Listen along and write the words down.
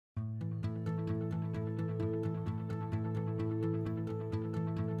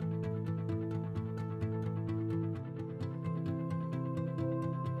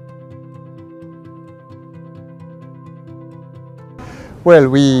Well,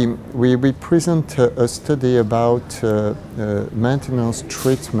 we present a study about maintenance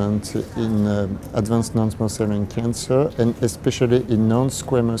treatment in advanced non-small cell lung cancer, and especially in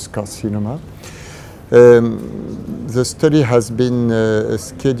non-squamous carcinoma. The study has been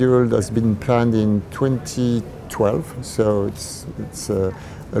scheduled, has been planned in 2012, so it's a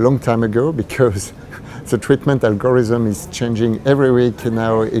long time ago, because the treatment algorithm is changing every week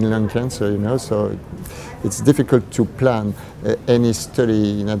now in lung cancer, you know, so it's difficult to plan any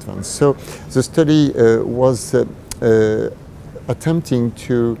study in advance. So the study was attempting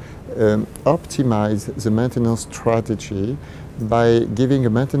to optimize the maintenance strategy by giving a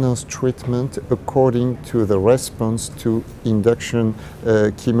maintenance treatment according to the response to induction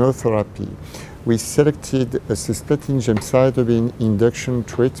chemotherapy. We selected a cisplatin gemcitabine induction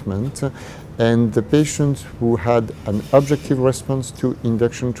treatment, and the patients who had an objective response to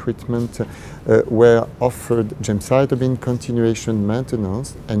induction treatment were offered gemcitabine continuation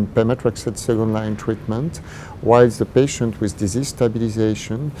maintenance and pemetrexed second-line treatment, while the patient with disease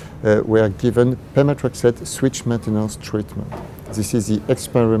stabilization were given pemetrexed switch maintenance treatment. This is the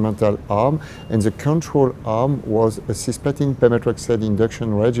experimental arm, and the control arm was a cisplatin pemetrexed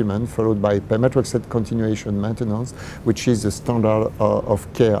induction regimen followed by pemetrexed continuation maintenance, which is the standard of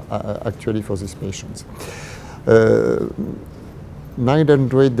care actually for these patients.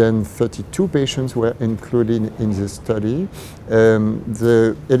 932 patients were included in the study.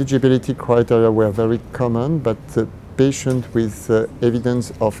 The eligibility criteria were very common, but patients with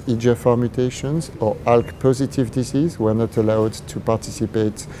evidence of EGFR mutations or ALK-positive disease were not allowed to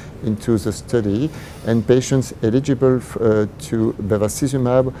participate into the study, and patients eligible to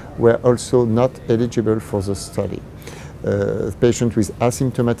bevacizumab were also not eligible for the study. Patients with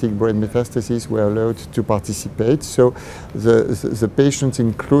asymptomatic brain metastases were allowed to participate. So the patients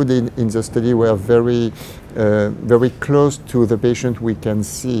included in the study were very close to the patient we can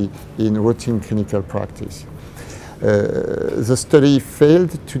see in routine clinical practice. The study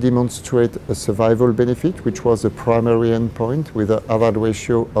failed to demonstrate a survival benefit, which was the primary endpoint, with a hazard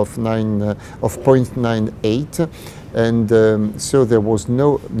ratio of 0.98, and so there was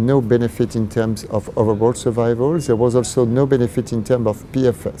no benefit in terms of overall survival. There was also no benefit in terms of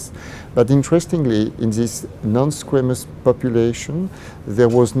PFS. But interestingly, in this non-squamous population, there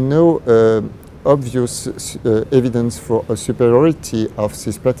was no obvious evidence for a superiority of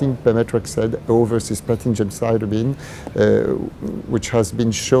cisplatin pemetrexed over cisplatin gemcitabine, which has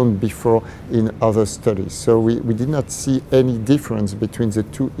been shown before in other studies. So we did not see any difference between the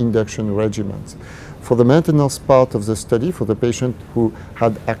two induction regimens. For the maintenance part of the study, for the patient who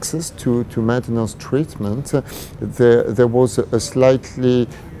had access to maintenance treatment, there was a slightly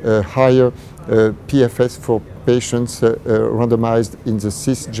higher PFS for patients randomized in the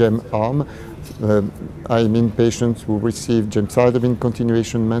cisgem arm. I mean patients who received gemcitabine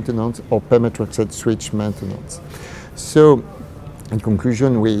continuation maintenance or pemetrexed switch maintenance. So, in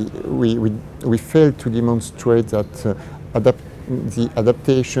conclusion, we failed to demonstrate that the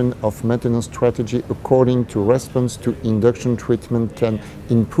adaptation of maintenance strategy according to response to induction treatment can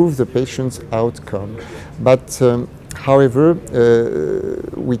improve the patient's outcome. But however,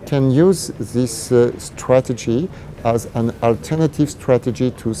 we can use this strategy as an alternative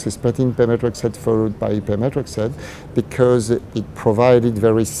strategy to cisplatin pemetrexed followed by pemetrexed, because it provided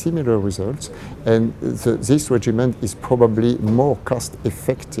very similar results, and this regimen is probably more cost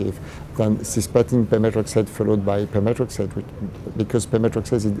effective than cisplatin pemetrexed followed by pemetrexed, because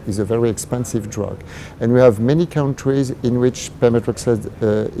pemetrexed is a very expensive drug. And we have many countries in which pemetrexed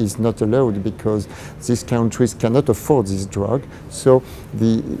is not allowed, because these countries cannot afford this drug. So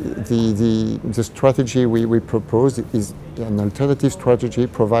the strategy we propose is an alternative strategy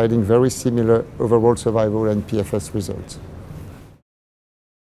providing very similar overall survival and PFS results.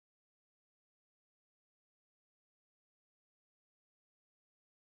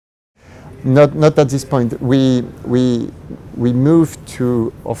 Not at this point. We moved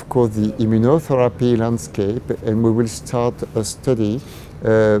to, of course, the immunotherapy landscape, and we will start a study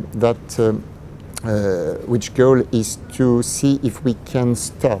which goal is to see if we can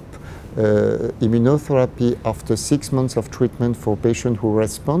stop immunotherapy after 6 months of treatment for patients who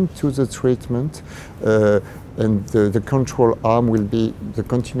respond to the treatment, and the control arm will be the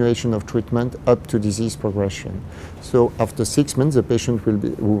continuation of treatment up to disease progression. So after 6 months, the patient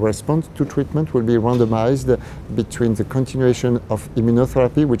who responds to treatment will be randomized between the continuation of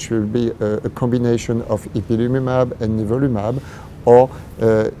immunotherapy, which will be a combination of ipilimumab and nivolumab, or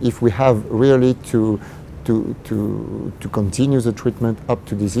if we have really to continue the treatment up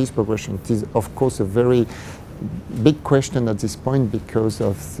to disease progression. It is, of course, a very big question at this point because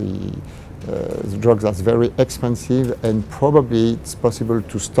of the the drugs are very expensive, and probably it's possible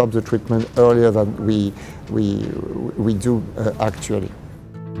to stop the treatment earlier than we do actually.